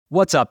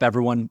What's up,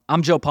 everyone?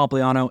 I'm Joe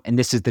Pompliano, and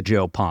this is the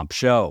Joe Pomp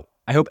Show.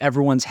 I hope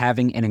everyone's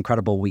having an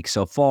incredible week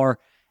so far,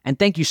 and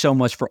thank you so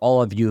much for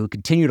all of you who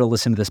continue to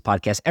listen to this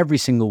podcast every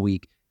single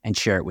week and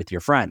share it with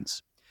your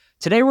friends.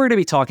 Today, we're going to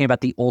be talking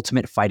about the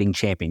Ultimate Fighting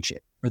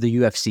Championship, or the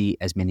UFC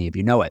as many of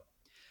you know it.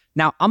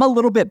 Now, I'm a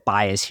little bit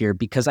biased here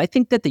because I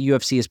think that the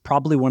UFC is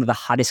probably one of the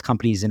hottest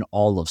companies in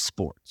all of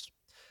sports.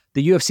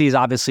 The UFC is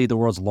obviously the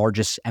world's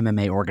largest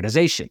MMA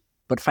organization,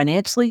 but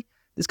financially,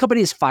 this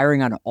company is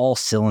firing on all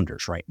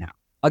cylinders right now.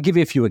 I'll give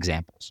you a few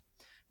examples.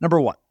 Number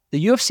one,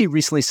 the UFC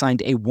recently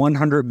signed a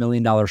 $100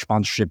 million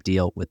sponsorship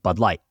deal with Bud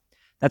Light.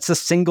 That's the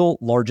single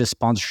largest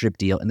sponsorship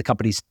deal in the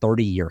company's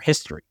 30-year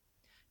history.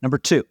 Number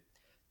two,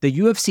 the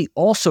UFC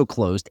also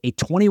closed a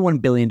 $21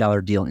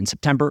 billion deal in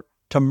September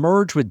to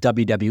merge with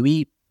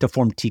WWE to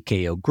form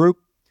TKO Group.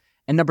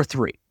 And number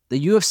three,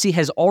 the UFC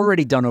has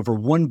already done over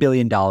 $1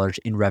 billion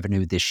in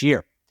revenue this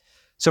year.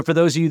 So for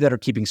those of you that are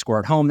keeping score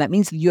at home, that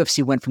means the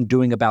UFC went from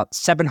doing about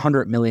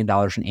 $700 million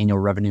in annual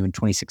revenue in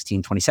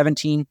 2016,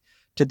 2017,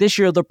 to this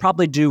year, they'll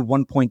probably do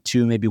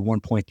 $1.2, maybe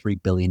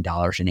 $1.3 billion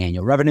in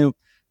annual revenue.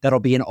 That'll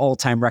be an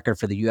all-time record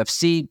for the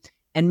UFC,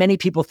 and many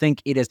people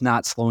think it is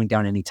not slowing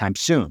down anytime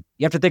soon.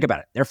 You have to think about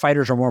it. Their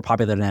fighters are more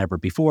popular than ever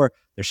before.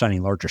 They're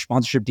signing larger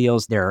sponsorship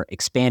deals. They're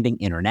expanding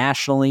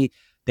internationally.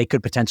 They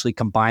could potentially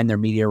combine their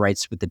media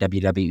rights with the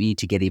WWE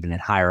to get even a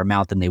higher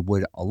amount than they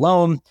would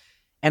alone.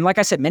 And like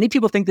I said, many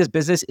people think this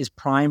business is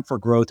primed for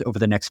growth over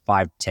the next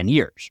 5 to 10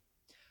 years.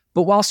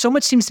 But while so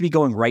much seems to be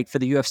going right for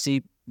the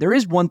UFC, there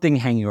is one thing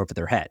hanging over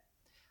their head.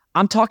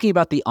 I'm talking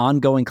about the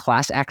ongoing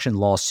class action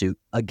lawsuit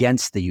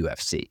against the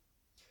UFC.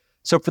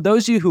 So for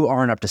those of you who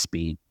aren't up to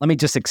speed, let me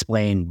just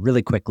explain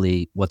really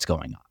quickly what's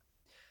going on.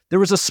 There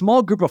was a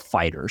small group of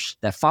fighters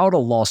that filed a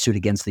lawsuit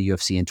against the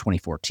UFC in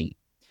 2014.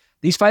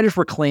 These fighters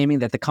were claiming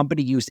that the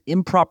company used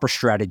improper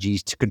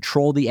strategies to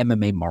control the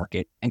MMA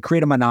market and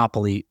create a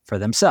monopoly for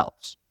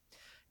themselves.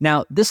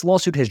 Now, this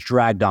lawsuit has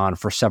dragged on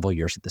for several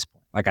years at this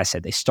point. Like I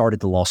said, they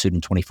started the lawsuit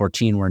in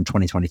 2014. We're in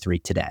 2023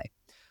 today.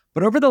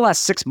 But over the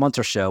last 6 months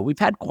or so, we've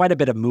had quite a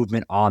bit of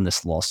movement on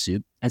this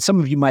lawsuit, and some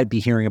of you might be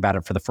hearing about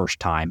it for the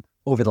first time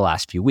over the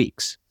last few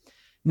weeks.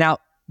 Now,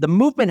 the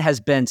movement has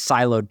been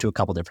siloed to a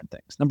couple different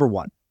things. Number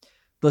one,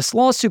 this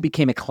lawsuit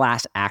became a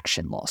class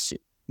action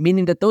lawsuit,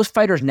 meaning that those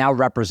fighters now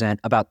represent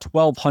about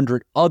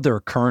 1,200 other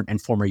current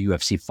and former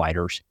UFC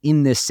fighters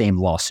in this same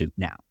lawsuit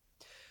now.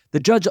 The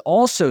judge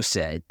also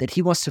said that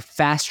he wants to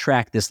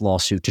fast-track this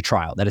lawsuit to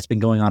trial, that it's been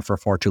going on for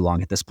far too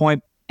long at this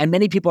point, and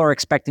many people are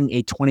expecting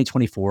a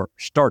 2024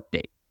 start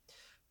date.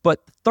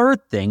 But the third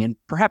thing, and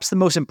perhaps the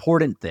most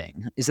important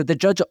thing, is that the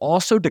judge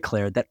also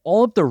declared that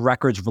all of the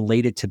records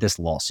related to this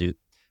lawsuit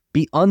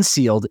be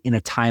unsealed in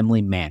a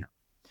timely manner.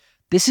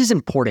 This is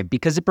important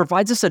because it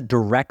provides us a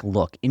direct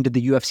look into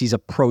the UFC's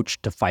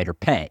approach to fighter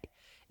pay,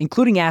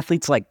 including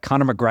athletes like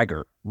Conor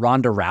McGregor,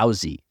 Ronda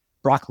Rousey,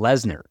 Brock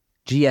Lesnar,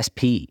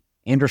 GSP,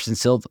 Anderson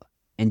Silva,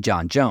 and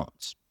John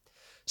Jones.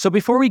 So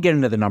before we get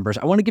into the numbers,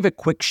 I want to give a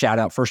quick shout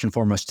out first and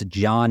foremost to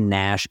John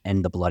Nash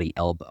and the Bloody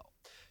Elbow.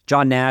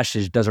 John Nash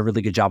does a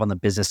really good job on the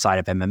business side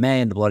of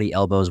MMA, and the Bloody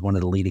Elbow is one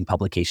of the leading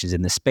publications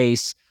in this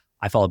space.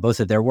 I follow both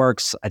of their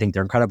works. I think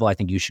they're incredible. I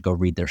think you should go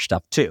read their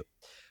stuff too.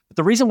 But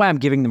the reason why I'm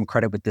giving them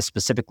credit with this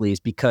specifically is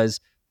because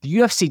the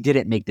UFC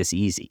didn't make this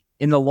easy.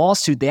 In the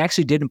lawsuit, they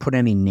actually didn't put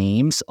any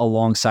names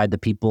alongside the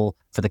people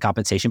for the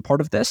compensation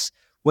part of this.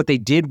 What they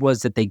did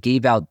was that they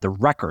gave out the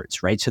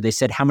records, right? So they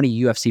said how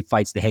many UFC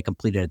fights they had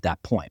completed at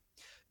that point.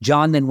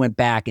 John then went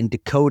back and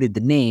decoded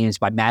the names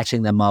by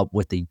matching them up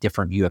with the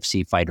different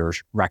UFC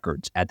fighters'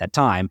 records at that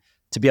time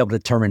to be able to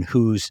determine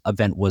whose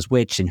event was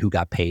which and who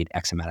got paid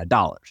X amount of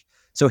dollars.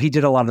 So he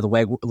did a lot of the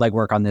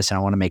legwork on this, and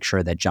I want to make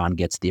sure that John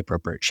gets the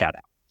appropriate shout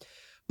out.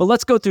 But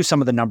let's go through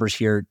some of the numbers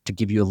here to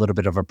give you a little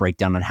bit of a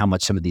breakdown on how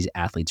much some of these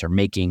athletes are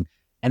making.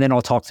 And then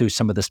I'll talk through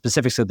some of the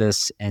specifics of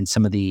this and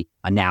some of the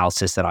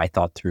analysis that I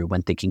thought through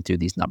when thinking through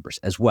these numbers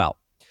as well.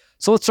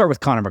 So let's start with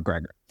Conor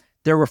McGregor.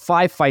 There were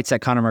 5 fights that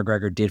Conor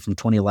McGregor did from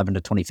 2011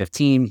 to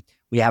 2015.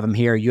 We have him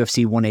here,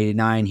 UFC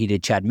 189. He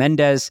did Chad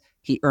Mendes.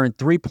 He earned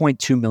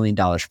 $3.2 million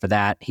for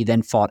that. He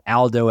then fought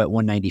Aldo at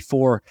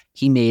 194.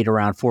 He made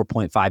around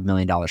 $4.5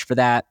 million for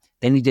that.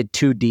 Then he did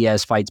 2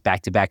 Diaz fights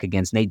back-to-back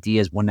against Nate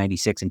Diaz,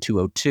 196 and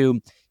 202.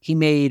 He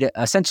made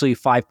essentially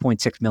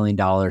 $5.6 million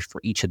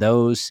for each of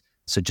those.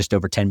 So just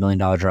over $10 million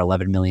or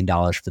 $11 million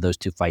for those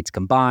 2 fights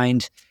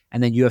combined.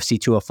 And then UFC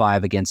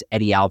 205 against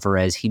Eddie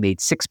Alvarez, he made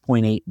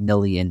 $6.8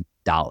 million.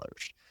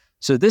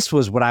 So this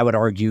was what I would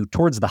argue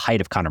towards the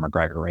height of Conor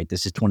McGregor, right?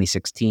 This is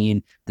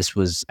 2016. This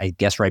was, I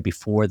guess, right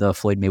before the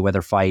Floyd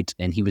Mayweather fight,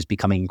 and he was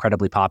becoming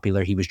incredibly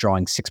popular. He was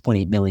drawing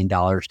 $6.8 million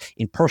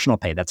in personal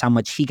pay. That's how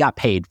much he got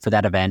paid for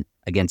that event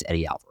against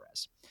Eddie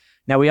Alvarez.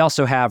 Now, we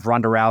also have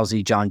Ronda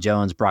Rousey, John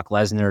Jones, Brock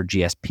Lesnar,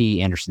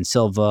 GSP, Anderson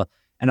Silva,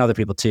 and other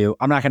people too.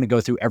 I'm not going to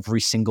go through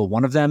every single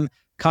one of them.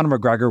 Conor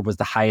McGregor was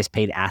the highest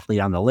paid athlete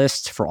on the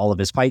list for all of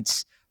his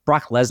fights.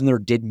 Brock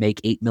Lesnar did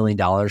make $8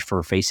 million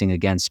for facing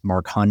against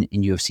Mark Hunt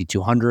in UFC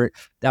 200.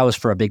 That was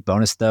for a big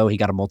bonus, though. He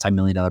got a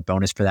multi-million-dollar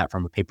bonus for that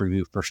from a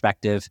pay-per-view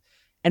perspective.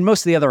 And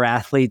most of the other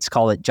athletes,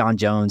 call it John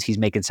Jones, he's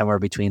making somewhere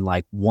between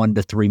like $1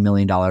 to $3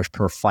 million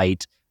per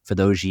fight for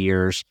those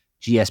years.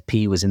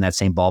 GSP was in that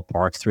same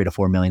ballpark, $3 to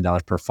 $4 million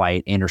per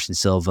fight. Anderson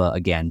Silva,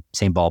 again,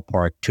 same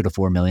ballpark, $2 to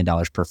 $4 million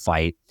per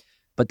fight.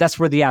 But that's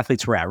where the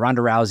athletes were at.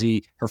 Ronda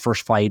Rousey, her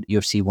first fight,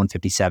 UFC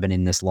 157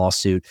 in this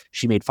lawsuit,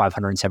 she made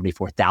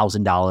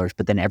 $574,000.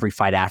 But then every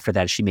fight after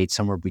that, she made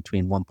somewhere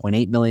between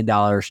 $1.8 million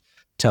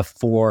to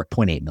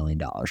 $4.8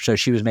 million. So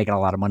she was making a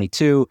lot of money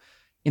too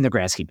in the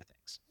grand scheme of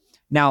things.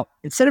 Now,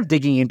 instead of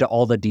digging into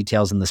all the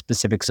details and the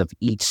specifics of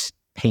each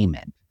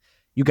payment,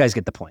 you guys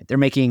get the point. They're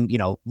making,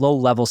 low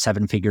level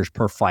 7 figures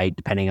per fight,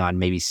 depending on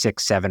maybe $6,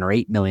 $7, or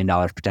 $8 million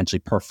potentially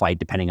per fight,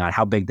 depending on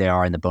how big they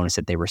are and the bonus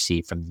that they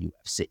receive from the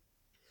UFC.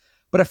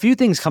 But a few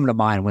things come to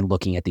mind when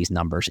looking at these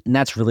numbers, and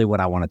that's really what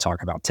I want to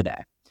talk about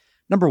today.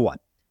 Number one,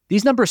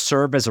 these numbers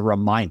serve as a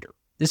reminder.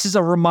 This is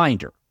a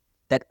reminder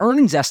that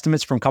earnings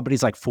estimates from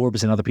companies like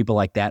Forbes and other people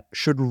like that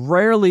should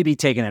rarely be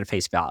taken at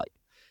face value.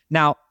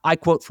 Now, I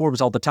quote Forbes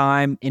all the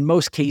time. In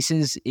most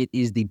cases, it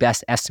is the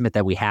best estimate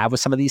that we have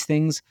with some of these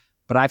things,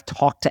 but I've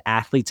talked to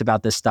athletes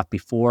about this stuff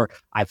before.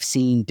 I've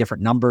seen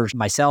different numbers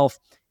myself,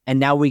 and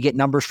now we get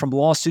numbers from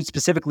lawsuits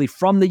specifically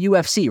from the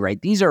UFC,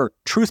 right? These are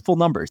truthful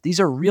numbers. These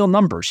are real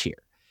numbers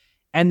here.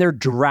 And they're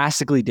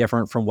drastically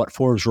different from what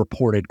Forbes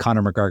reported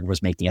Conor McGregor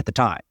was making at the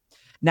time.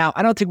 Now,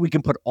 I don't think we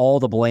can put all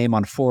the blame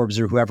on Forbes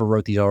or whoever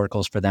wrote these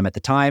articles for them at the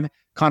time.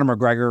 Conor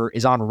McGregor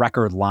is on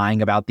record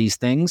lying about these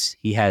things.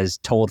 He has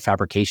told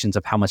fabrications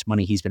of how much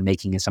money he's been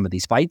making in some of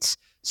these fights.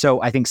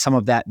 So I think some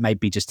of that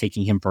might be just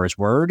taking him for his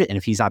word. And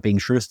if he's not being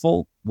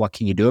truthful, what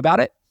can you do about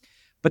it?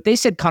 But they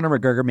said Conor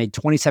McGregor made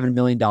 $27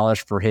 million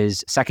for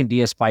his second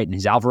Diaz fight and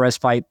his Alvarez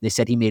fight. They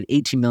said he made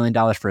 $18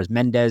 million for his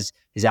Mendez,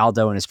 his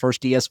Aldo, and his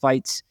first Diaz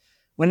fights.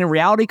 When in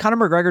reality, Conor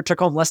McGregor took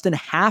home less than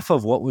half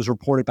of what was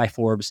reported by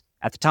Forbes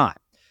at the time.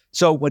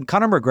 So when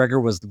Conor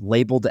McGregor was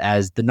labeled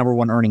as the number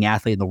one earning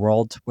athlete in the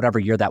world, whatever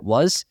year that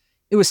was,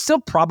 it was still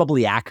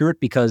probably accurate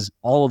because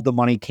all of the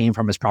money came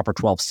from his Proper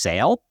 12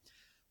 sale.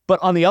 But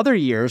on the other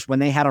years, when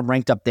they had him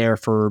ranked up there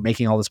for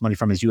making all this money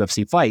from his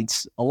UFC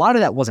fights, a lot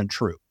of that wasn't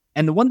true.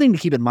 And the one thing to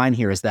keep in mind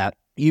here is that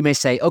you may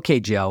say, okay,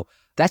 Joe,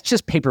 that's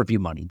just pay-per-view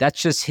money.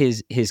 That's just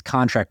his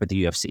contract with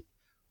the UFC.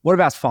 What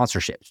about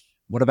sponsorships?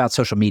 What about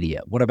social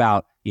media? What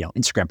about,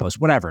 Instagram posts,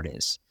 whatever it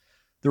is?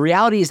 The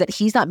reality is that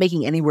he's not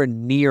making anywhere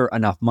near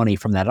enough money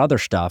from that other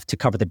stuff to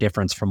cover the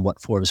difference from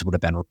what Forbes would have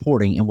been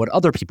reporting and what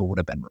other people would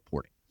have been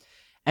reporting.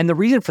 And the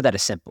reason for that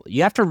is simple.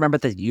 You have to remember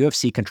that the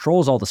UFC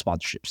controls all the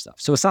sponsorship stuff.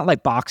 So it's not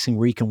like boxing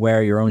where you can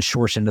wear your own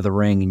shorts into the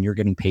ring and you're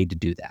getting paid to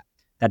do that.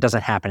 That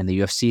doesn't happen in the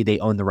UFC. They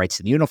own the rights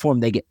to the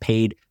uniform. They get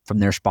paid from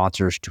their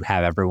sponsors to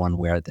have everyone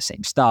wear the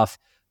same stuff.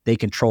 They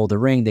control the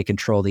ring. They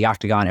control the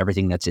octagon,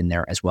 everything that's in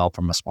there as well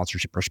from a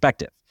sponsorship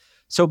perspective.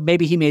 So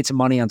maybe he made some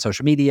money on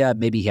social media.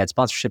 Maybe he had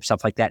sponsorship,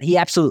 stuff like that. He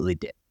absolutely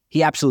did.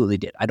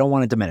 I don't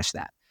want to diminish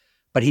that.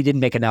 But he didn't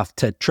make enough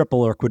to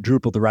triple or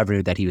quadruple the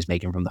revenue that he was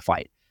making from the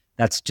fight.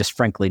 That's just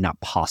frankly not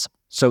possible.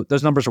 So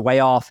those numbers are way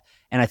off.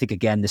 And I think,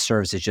 again, this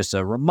serves as just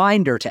a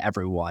reminder to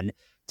everyone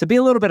to be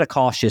a little bit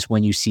cautious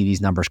when you see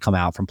these numbers come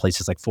out from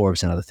places like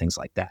Forbes and other things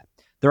like that.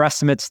 They're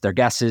estimates, they're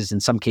guesses. In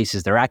some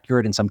cases, they're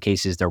accurate. In some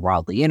cases, they're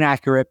wildly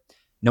inaccurate.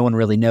 No one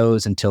really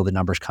knows until the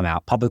numbers come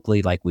out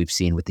publicly, like we've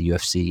seen with the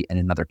UFC and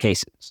in other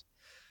cases.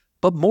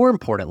 But more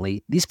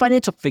importantly, these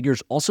financial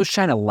figures also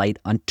shine a light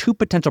on two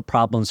potential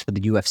problems for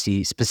the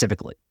UFC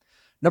specifically.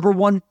 Number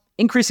one,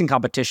 increasing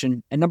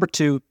competition, and number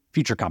two,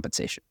 future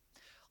compensation.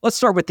 Let's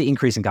start with the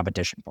increasing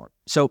competition part.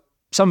 So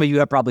some of you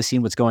have probably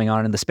seen what's going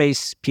on in the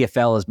space.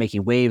 PFL is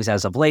making waves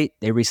as of late.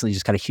 They recently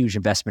just got a huge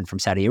investment from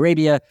Saudi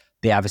Arabia.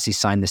 They obviously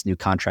signed this new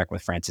contract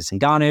with Francis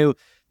Ngannou.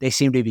 They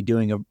seem to be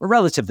doing a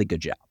relatively good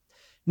job.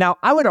 Now,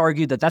 I would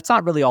argue that that's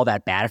not really all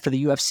that bad for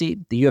the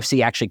UFC. The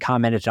UFC actually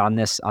commented on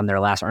this on their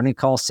last earnings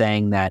call,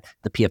 saying that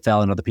the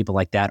PFL and other people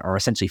like that are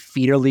essentially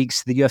feeder leagues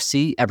to the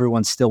UFC.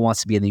 Everyone still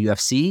wants to be in the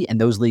UFC, and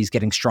those leagues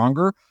getting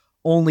stronger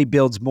only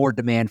builds more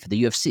demand for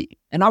the UFC.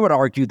 And I would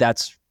argue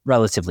that's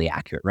relatively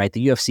accurate, right?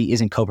 The UFC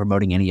isn't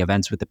co-promoting any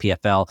events with the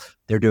PFL.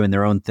 They're doing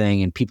their own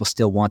thing, and people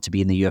still want to be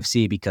in the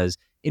UFC because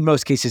in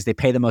most cases, they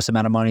pay the most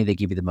amount of money, they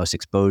give you the most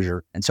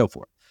exposure, and so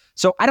forth.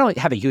 So I don't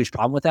have a huge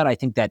problem with that. I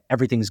think that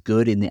everything's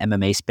good in the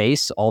MMA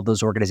space. All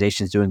those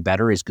organizations doing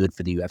better is good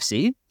for the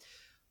UFC.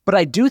 But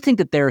I do think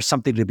that there is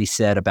something to be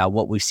said about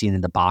what we've seen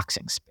in the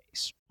boxing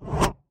space.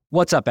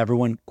 What's up,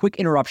 everyone? Quick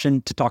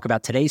interruption to talk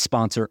about today's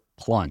sponsor,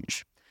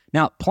 Plunge.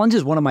 Now, Plunge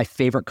is one of my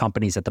favorite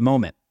companies at the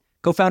moment.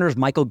 Co-founders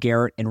Michael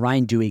Garrett and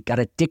Ryan Dewey got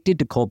addicted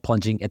to cold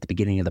plunging at the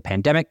beginning of the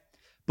pandemic.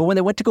 But when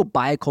they went to go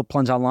buy a cold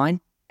plunge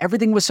online,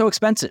 everything was so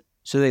expensive.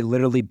 So they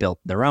literally built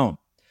their own.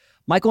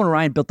 Michael and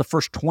Ryan built the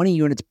first 20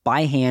 units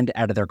by hand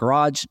out of their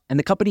garage, and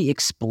the company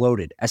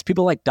exploded as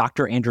people like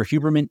Dr. Andrew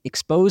Huberman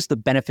exposed the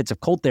benefits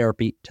of cold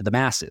therapy to the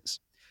masses.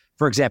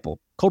 For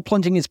example, cold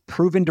plunging is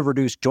proven to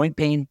reduce joint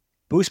pain,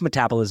 boost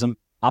metabolism,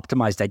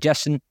 optimize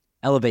digestion,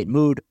 elevate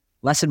mood,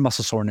 lessen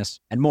muscle soreness,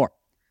 and more.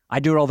 I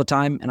do it all the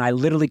time, and I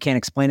literally can't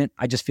explain it.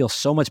 I just feel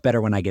so much better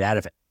when I get out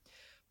of it.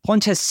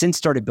 Plunge has since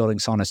started building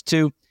saunas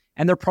too,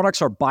 and their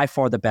products are by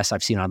far the best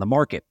I've seen on the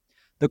market.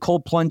 The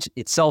cold plunge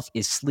itself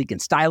is sleek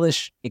and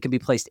stylish. It can be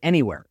placed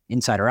anywhere,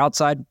 inside or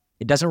outside.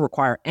 It doesn't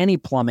require any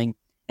plumbing,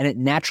 and it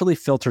naturally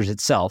filters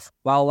itself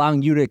while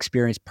allowing you to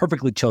experience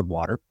perfectly chilled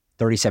water,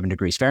 37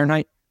 degrees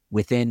Fahrenheit,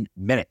 within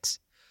minutes.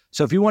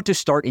 So if you want to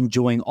start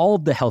enjoying all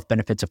of the health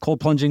benefits of cold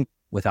plunging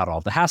without all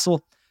of the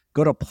hassle,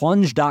 go to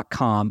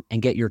plunge.com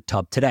and get your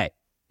tub today.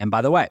 And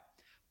by the way,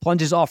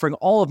 Plunge is offering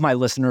all of my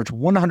listeners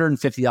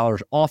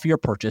 $150 off your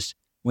purchase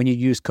when you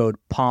use code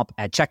POMP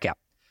at checkout.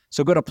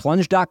 So go to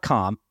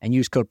plunge.com and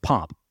use code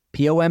POMP,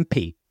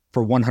 P-O-M-P,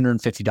 for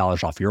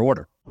 $150 off your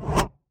order.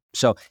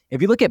 So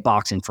if you look at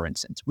boxing, for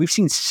instance, we've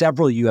seen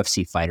several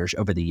UFC fighters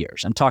over the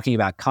years. I'm talking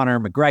about Conor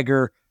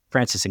McGregor,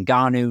 Francis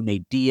Ngannou,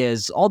 Nate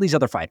Diaz, all these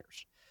other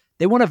fighters.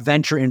 They want to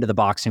venture into the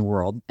boxing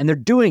world, and they're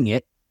doing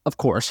it, of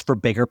course, for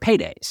bigger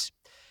paydays.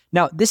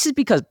 Now, this is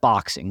because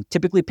boxing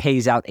typically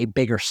pays out a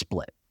bigger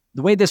split.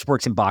 The way this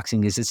works in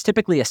boxing is it's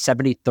typically a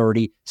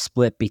 70-30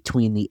 split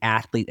between the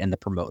athlete and the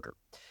promoter.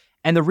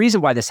 And the reason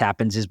why this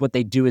happens is what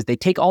they do is they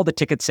take all the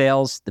ticket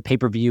sales, the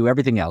pay-per-view,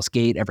 everything else,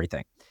 gate,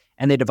 everything,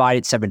 and they divide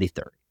it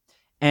 70-30.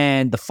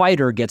 And the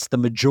fighter gets the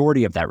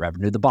majority of that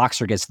revenue. The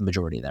boxer gets the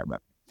majority of that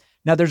revenue.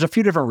 Now, there's a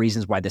few different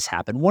reasons why this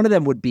happened. One of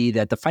them would be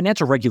that the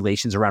financial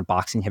regulations around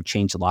boxing have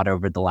changed a lot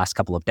over the last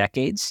couple of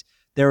decades.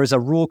 There was a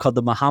rule called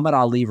the Muhammad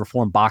Ali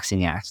Reform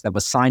Boxing Act that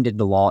was signed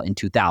into law in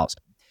 2000.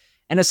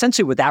 And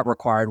essentially what that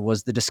required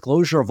was the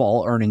disclosure of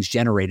all earnings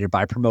generated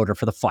by a promoter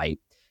for the fight.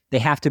 They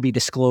have to be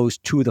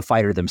disclosed to the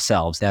fighter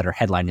themselves that are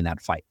headlining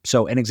that fight.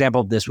 So an example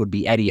of this would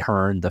be Eddie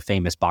Hearn, the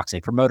famous boxing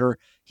promoter.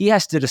 He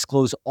has to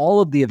disclose all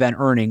of the event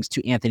earnings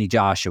to Anthony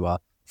Joshua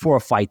for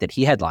a fight that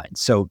he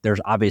headlines. So there's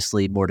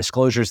obviously more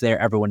disclosures there.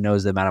 Everyone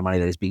knows the amount of money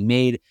that is being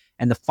made,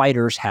 and the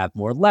fighters have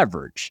more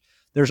leverage.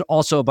 There's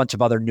also a bunch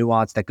of other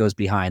nuance that goes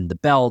behind the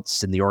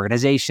belts and the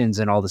organizations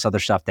and all this other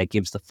stuff that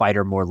gives the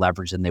fighter more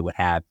leverage than they would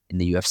have in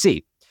the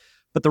UFC.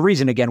 But the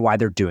reason, again, why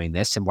they're doing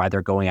this and why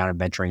they're going out and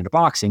venturing into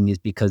boxing is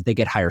because they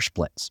get higher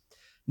splits.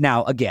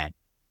 Now, again,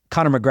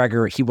 Conor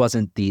McGregor, he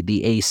wasn't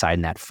the A side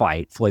in that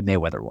fight. Floyd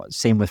Mayweather was.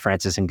 Same with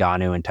Francis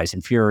Ngannou and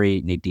Tyson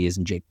Fury, Nate Diaz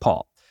and Jake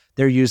Paul.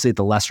 They're usually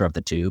the lesser of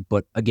the two,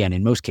 but again,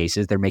 in most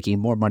cases, they're making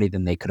more money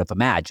than they could have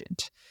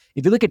imagined.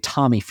 If you look at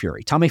Tommy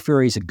Fury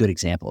is a good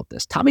example of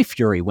this. Tommy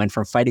Fury went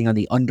from fighting on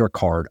the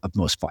undercard of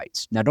most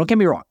fights. Now, don't get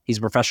me wrong. He's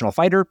a professional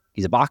fighter.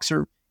 He's a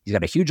boxer. He's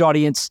got a huge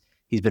audience.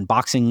 He's been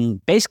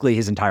boxing basically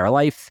his entire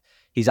life.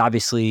 He's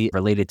obviously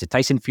related to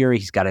Tyson Fury.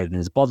 He's got it in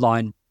his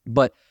bloodline.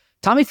 But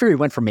Tommy Fury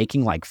went from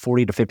making like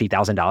 $40,000 to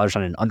 $50,000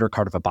 on an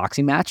undercard of a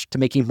boxing match to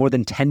making more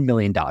than $10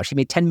 million. He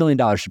made $10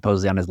 million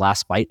supposedly on his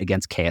last fight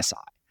against KSI.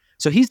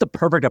 So he's the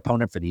perfect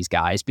opponent for these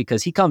guys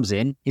because he comes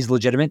in, he's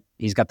legitimate,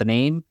 he's got the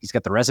name, he's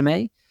got the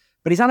resume,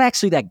 but he's not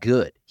actually that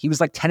good. He was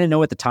like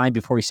 10-0 at the time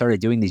before he started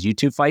doing these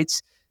YouTube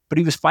fights, but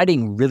he was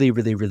fighting really,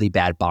 really, really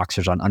bad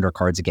boxers on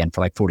undercards again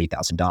for like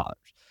 $40,000.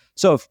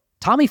 So if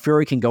Tommy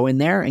Fury can go in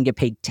there and get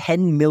paid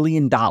 $10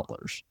 million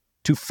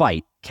to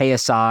fight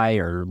KSI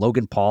or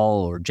Logan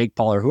Paul or Jake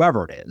Paul or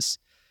whoever it is,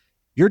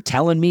 you're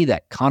telling me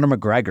that Conor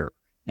McGregor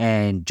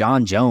and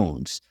John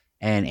Jones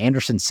and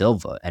Anderson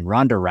Silva and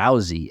Ronda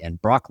Rousey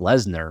and Brock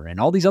Lesnar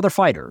and all these other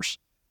fighters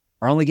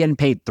are only getting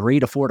paid $3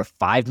 to $4 to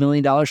 $5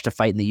 million to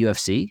fight in the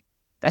UFC?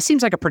 That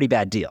seems like a pretty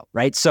bad deal,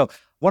 right? So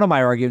one of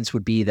my arguments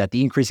would be that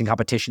the increasing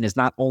competition is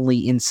not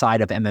only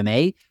inside of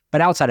MMA,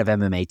 but outside of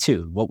MMA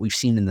too. What we've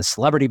seen in the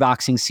celebrity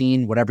boxing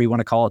scene, whatever you want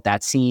to call it,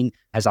 that scene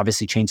has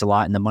obviously changed a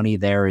lot, and the money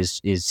there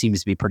seems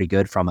to be pretty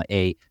good from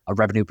a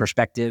revenue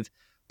perspective.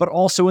 But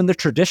also in the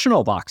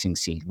traditional boxing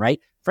scene, right?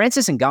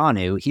 Francis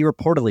Ngannou, he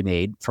reportedly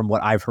made, from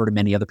what I've heard and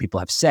many other people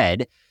have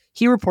said,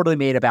 he reportedly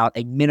made about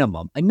a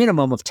minimum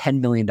of $10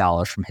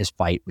 million from his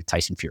fight with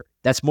Tyson Fury.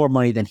 That's more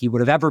money than he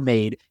would have ever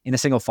made in a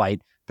single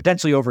fight,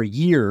 potentially over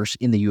years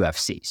in the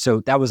UFC.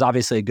 So that was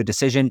obviously a good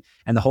decision.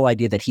 And the whole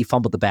idea that he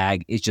fumbled the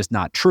bag is just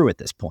not true at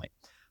this point.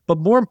 But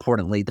more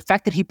importantly, the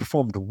fact that he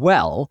performed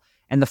well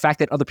and the fact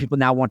that other people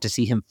now want to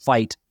see him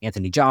fight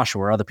Anthony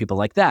Joshua or other people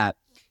like that,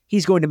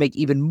 he's going to make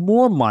even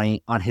more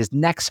money on his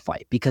next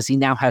fight because he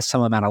now has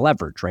some amount of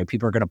leverage, right?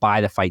 People are going to buy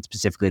the fight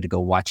specifically to go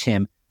watch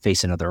him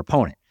face another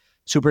opponent.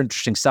 Super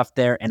interesting stuff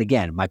there. And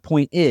again, my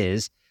point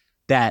is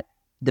that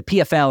the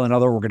PFL and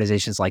other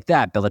organizations like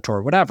that, Bellator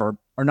or whatever,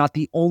 are not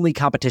the only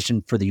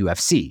competition for the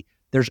UFC.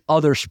 There's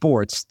other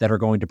sports that are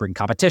going to bring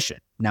competition.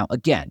 Now,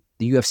 again,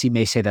 the UFC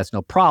may say that's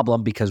no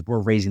problem because we're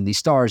raising these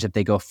stars. If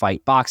they go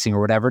fight boxing or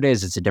whatever it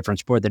is, it's a different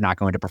sport. They're not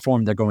going to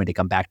perform. They're going to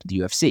come back to the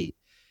UFC.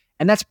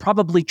 And that's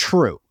probably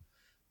true.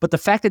 But the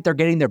fact that they're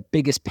getting their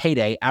biggest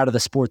payday out of the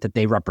sport that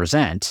they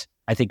represent,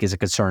 I think is a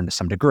concern to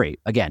some degree.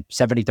 Again,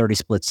 70-30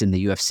 splits in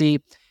the UFC.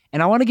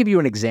 And I want to give you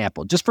an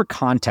example just for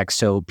context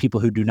so people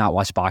who do not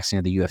watch boxing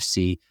or the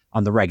UFC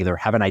on the regular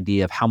have an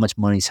idea of how much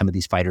money some of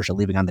these fighters are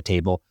leaving on the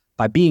table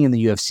by being in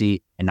the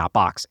UFC and not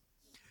boxing.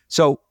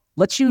 So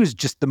let's use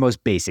just the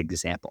most basic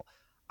example.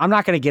 I'm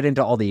not going to get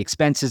into all the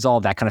expenses,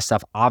 all that kind of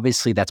stuff.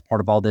 Obviously, that's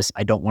part of all this.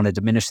 I don't want to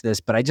diminish this,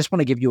 but I just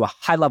want to give you a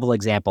high-level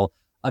example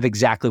of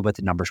exactly what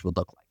the numbers would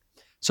look like.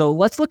 So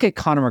let's look at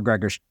Conor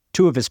McGregor's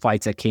two of his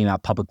fights that came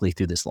out publicly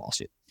through this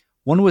lawsuit.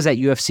 One was at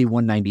UFC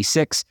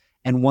 196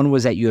 and one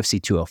was at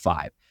UFC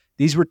 205.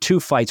 These were two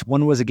fights.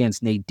 One was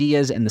against Nate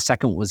Diaz and the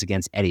second was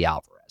against Eddie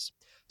Alvarez.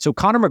 So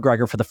Conor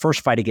McGregor, for the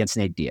first fight against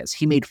Nate Diaz,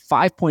 he made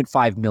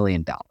 $5.5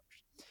 million.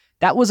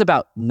 That was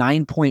about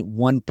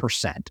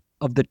 9.1%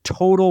 of the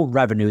total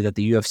revenue that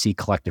the UFC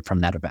collected from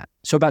that event.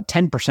 So about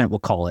 10%, we'll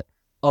call it,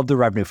 of the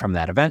revenue from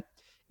that event.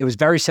 It was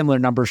very similar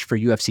numbers for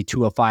UFC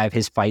 205,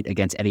 his fight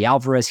against Eddie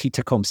Alvarez. He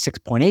took home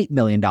 $6.8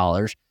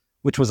 million,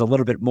 which was a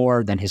little bit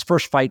more than his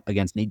first fight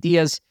against Nate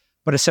Diaz,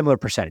 but a similar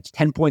percentage,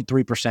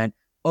 10.3%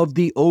 of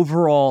the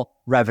overall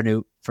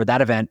revenue for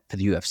that event for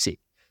the UFC.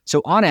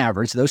 So on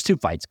average, those two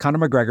fights,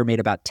 Conor McGregor made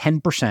about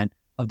 10%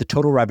 of the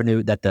total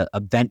revenue that the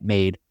event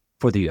made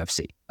for the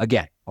UFC.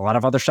 Again, a lot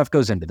of other stuff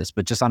goes into this,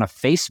 but just on a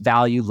face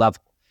value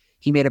level,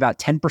 he made about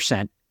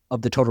 10%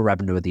 of the total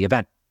revenue of the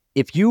event.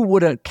 If you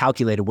would have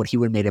calculated what he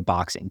would have made at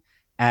boxing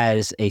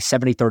as a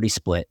 70-30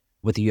 split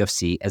with the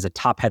UFC as a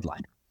top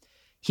headliner,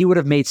 he would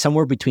have made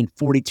somewhere between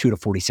 $42 to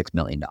 $46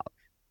 million,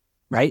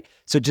 right?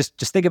 So just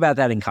think about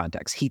that in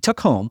context. He took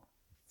home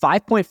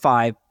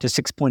 $5.5 to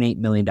 $6.8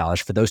 million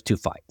for those two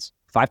fights,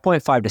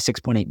 $5.5 to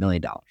 $6.8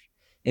 million.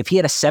 If he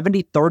had a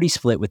 70-30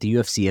 split with the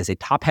UFC as a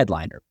top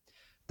headliner,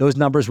 those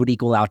numbers would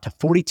equal out to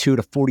 $42 to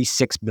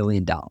 $46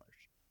 million.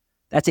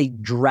 That's a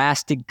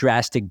drastic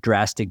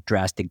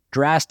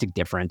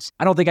difference.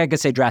 I don't think I could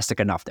say drastic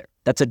enough there.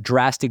 That's a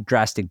drastic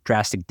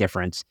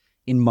difference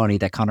in money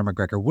that Conor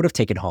McGregor would have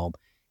taken home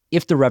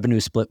if the revenue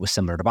split was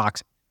similar to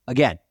boxing.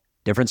 Again,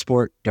 different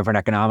sport, different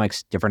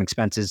economics, different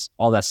expenses,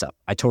 all that stuff.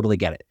 I totally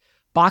get it.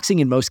 Boxing,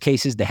 in most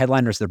cases, the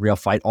headliner is the real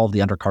fight. All of the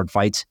undercard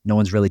fights, no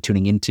one's really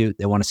tuning into.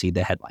 They want to see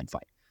the headline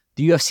fight.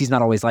 The UFC is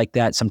not always like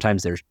that.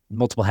 Sometimes there's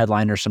multiple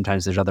headliners.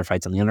 Sometimes there's other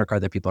fights on the undercard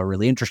that people are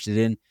really interested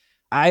in.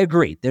 I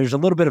agree. There's a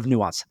little bit of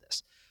nuance to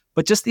this.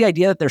 But just the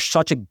idea that there's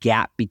such a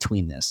gap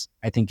between this,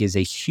 I think, is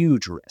a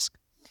huge risk.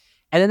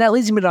 And then that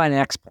leads me to my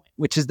next point,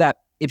 which is that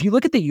if you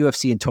look at the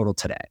UFC in total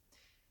today,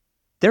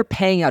 they're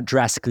paying out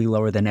drastically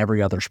lower than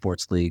every other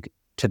sports league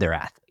to their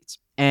athletes.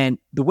 And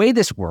the way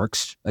this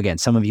works, again,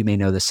 some of you may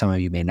know this, some of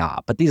you may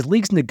not, but these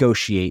leagues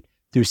negotiate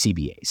through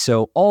CBA.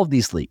 So all of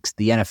these leagues,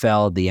 the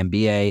NFL, the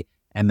NBA,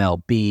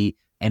 MLB,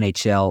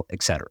 NHL,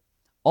 etc.,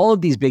 all of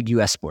these big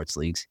US sports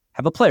leagues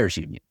have a players'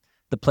 union.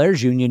 The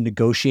players' union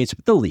negotiates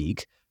with the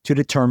league to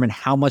determine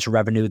how much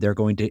revenue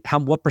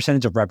what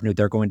percentage of revenue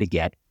they're going to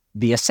get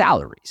via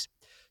salaries.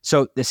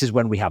 So this is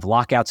when we have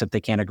lockouts if they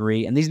can't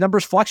agree, and these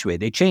numbers fluctuate.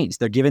 They change.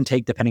 They're give and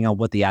take depending on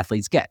what the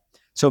athletes get.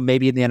 So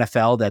maybe in the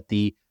NFL that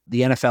the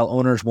NFL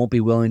owners won't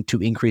be willing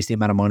to increase the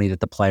amount of money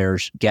that the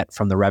players get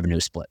from the revenue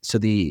split. So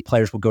the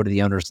players will go to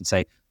the owners and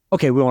say,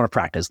 okay, we want to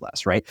practice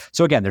less, right?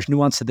 So again, there's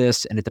nuance to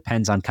this, and it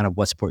depends on kind of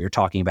what sport you're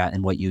talking about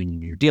and what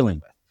union you're dealing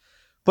with.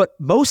 But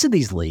most of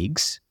these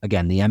leagues,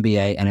 again, the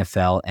NBA,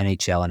 NFL,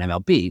 NHL, and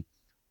MLB,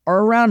 are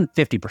around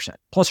 50%,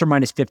 plus or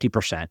minus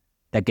 50%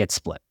 that gets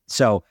split.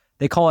 So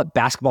they call it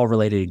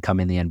basketball-related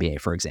income in the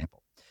NBA, for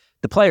example.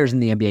 The players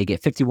in the NBA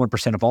get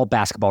 51% of all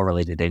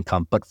basketball-related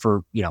income, but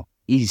for,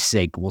 ease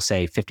sake, we'll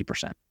say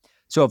 50%.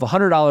 So if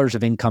 $100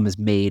 of income is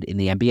made in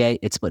the NBA,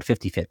 it's split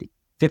 50-50.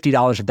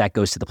 $50 of that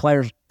goes to the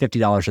players,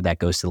 $50 of that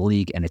goes to the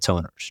league and its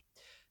owners.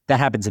 That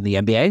happens in the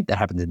NBA, that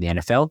happens in the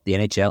NFL, the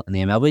NHL, and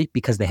the MLB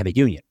because they have a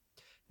union.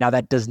 Now,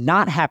 that does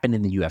not happen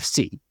in the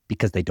UFC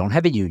because they don't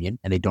have a union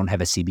and they don't have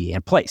a CBA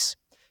in place.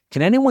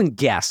 Can anyone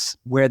guess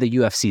where the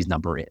UFC's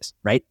number is,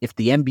 right? If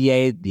the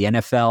NBA, the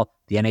NFL,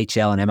 the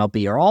NHL, and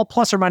MLB are all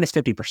plus or minus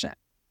 50%,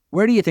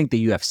 where do you think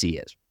the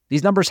UFC is?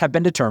 These numbers have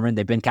been determined,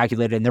 they've been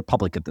calculated, and they're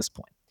public at this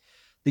point.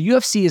 The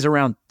UFC is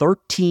around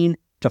 13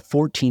 to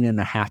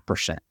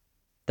 14.5%.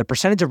 The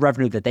percentage of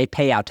revenue that they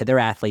pay out to their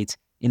athletes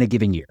in a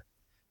given year,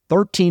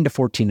 13 to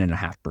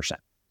 14.5%.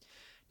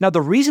 Now,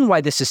 the reason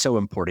why this is so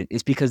important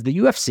is because the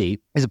UFC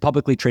is a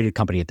publicly traded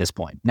company at this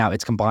point. Now,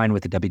 it's combined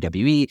with the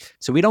WWE,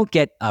 so we don't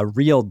get a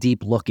real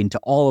deep look into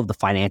all of the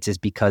finances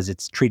because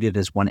it's treated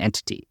as one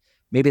entity.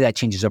 Maybe that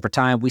changes over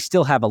time. We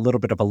still have a little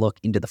bit of a look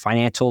into the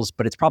financials,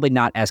 but it's probably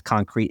not as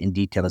concrete and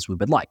detailed as we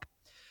would like.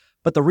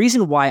 But the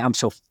reason why I'm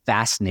so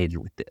fascinated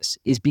with this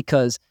is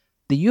because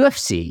the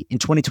UFC in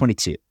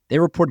 2022, they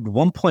reported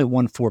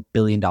 $1.14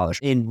 billion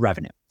in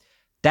revenue.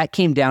 That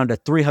came down to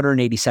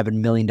 $387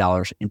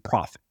 million in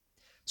profit.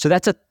 So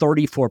that's a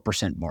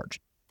 34%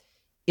 margin.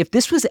 If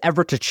this was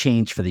ever to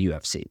change for the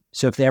UFC,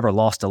 so if they ever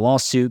lost a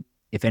lawsuit,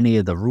 if any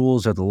of the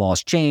rules or the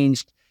laws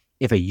changed,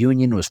 if a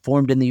union was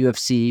formed in the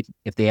UFC,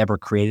 if they ever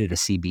created a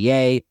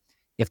CBA,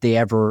 if they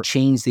ever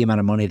changed the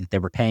amount of money that they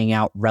were paying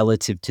out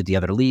relative to the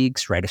other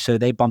leagues, right? So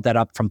they bumped that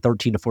up from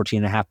 13 to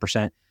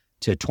 14.5%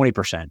 to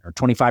 20% or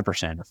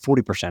 25% or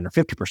 40% or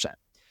 50%.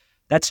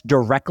 That's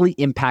directly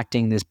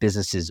impacting this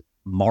business's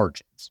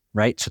margins,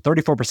 right? So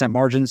 34%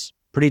 margins,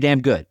 pretty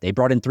damn good. They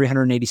brought in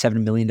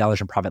 $387 million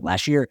in profit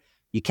last year.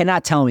 You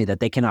cannot tell me that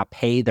they cannot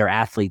pay their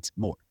athletes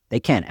more. They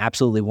can,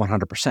 absolutely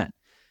 100%.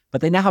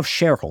 But they now have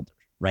shareholders,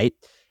 right?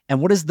 And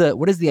what is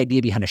the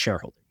idea behind a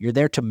shareholder? You're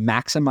there to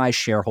maximize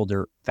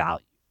shareholder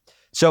value.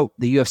 So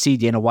the UFC,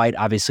 Dana White,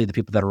 obviously the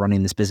people that are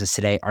running this business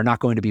today are not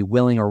going to be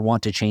willing or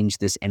want to change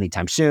this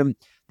anytime soon.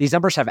 These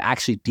numbers have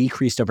actually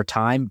decreased over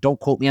time. Don't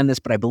quote me on this,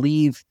 but I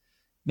believe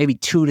maybe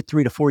 2 to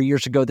 3 to 4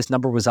 years ago, this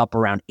number was up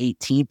around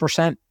 18%,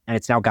 and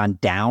it's now gone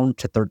down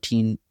to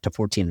 13 to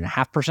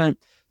 14.5%.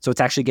 So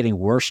it's actually getting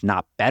worse,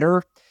 not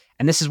better.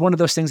 And this is one of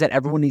those things that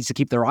everyone needs to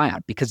keep their eye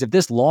on, because if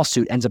this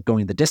lawsuit ends up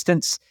going the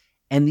distance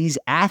and these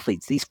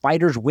athletes, these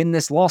fighters win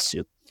this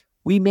lawsuit,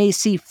 we may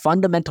see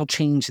fundamental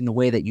change in the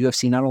way that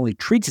UFC not only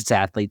treats its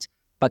athletes,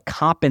 but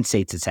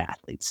compensates its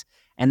athletes.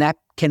 And that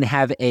can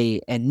have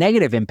a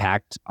negative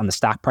impact on the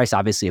stock price,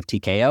 obviously, of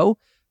TKO,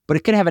 but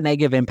it could have a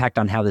negative impact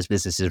on how this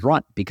business is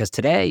run, because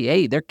today,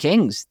 hey, they're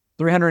kings.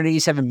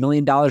 $387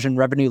 million in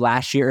revenue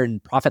last year,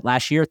 and profit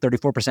last year,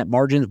 34%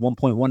 margins,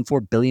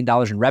 $1.14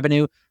 billion in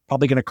revenue,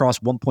 probably going to cross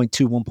 $1.2,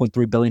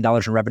 $1.3 billion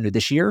in revenue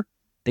this year.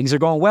 Things are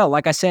going well.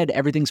 Like I said,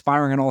 everything's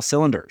firing on all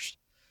cylinders.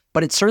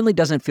 But it certainly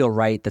doesn't feel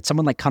right that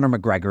someone like Conor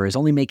McGregor is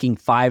only making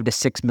 $5 to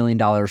 $6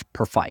 million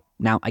per fight.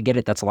 Now, I get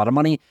it, that's a lot of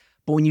money,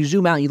 but when you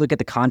zoom out and you look at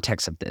the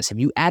context of this, if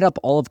you add up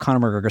all of Conor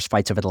McGregor's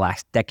fights over the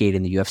last decade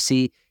in the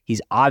UFC,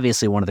 he's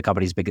obviously one of the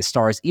company's biggest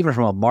stars. Even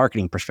from a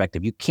marketing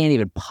perspective, you can't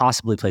even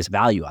possibly place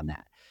value on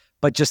that.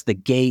 But just the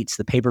gates,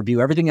 the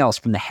pay-per-view, everything else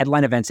from the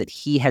headline events that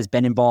he has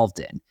been involved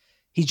in,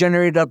 he's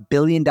generated $1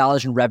 billion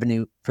in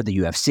revenue for the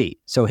UFC.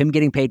 So him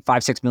getting paid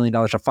 $5-6 million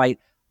a fight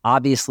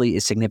obviously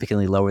is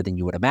significantly lower than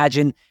you would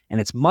imagine.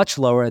 And it's much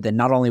lower than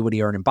not only would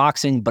he earn in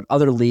boxing, but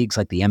other leagues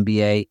like the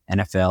NBA,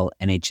 NFL,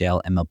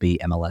 NHL, MLB,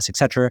 MLS,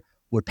 etc.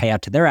 would pay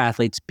out to their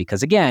athletes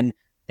because, again,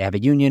 they have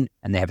a union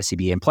and they have a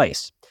CBA in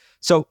place.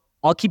 So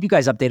I'll keep you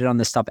guys updated on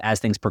this stuff as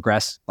things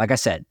progress. Like I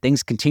said,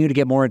 things continue to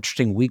get more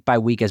interesting week by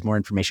week as more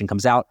information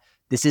comes out.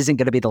 This isn't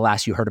going to be the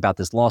last you heard about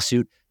this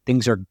lawsuit.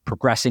 Things are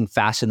progressing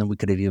faster than we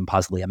could have even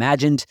possibly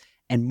imagined,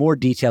 and more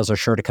details are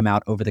sure to come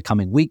out over the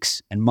coming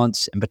weeks and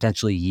months and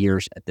potentially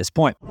years at this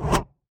point.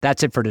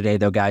 That's it for today,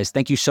 though, guys.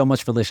 Thank you so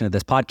much for listening to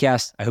this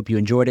podcast. I hope you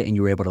enjoyed it and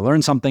you were able to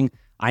learn something.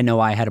 I know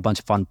I had a bunch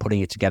of fun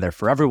putting it together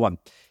for everyone.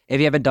 If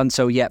you haven't done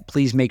so yet,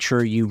 please make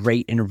sure you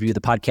rate and review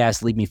the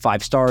podcast. Leave me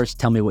 5 stars.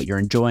 Tell me what you're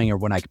enjoying or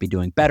what I could be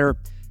doing better.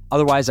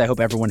 Otherwise, I hope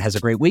everyone has a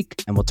great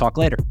week, and we'll talk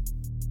later.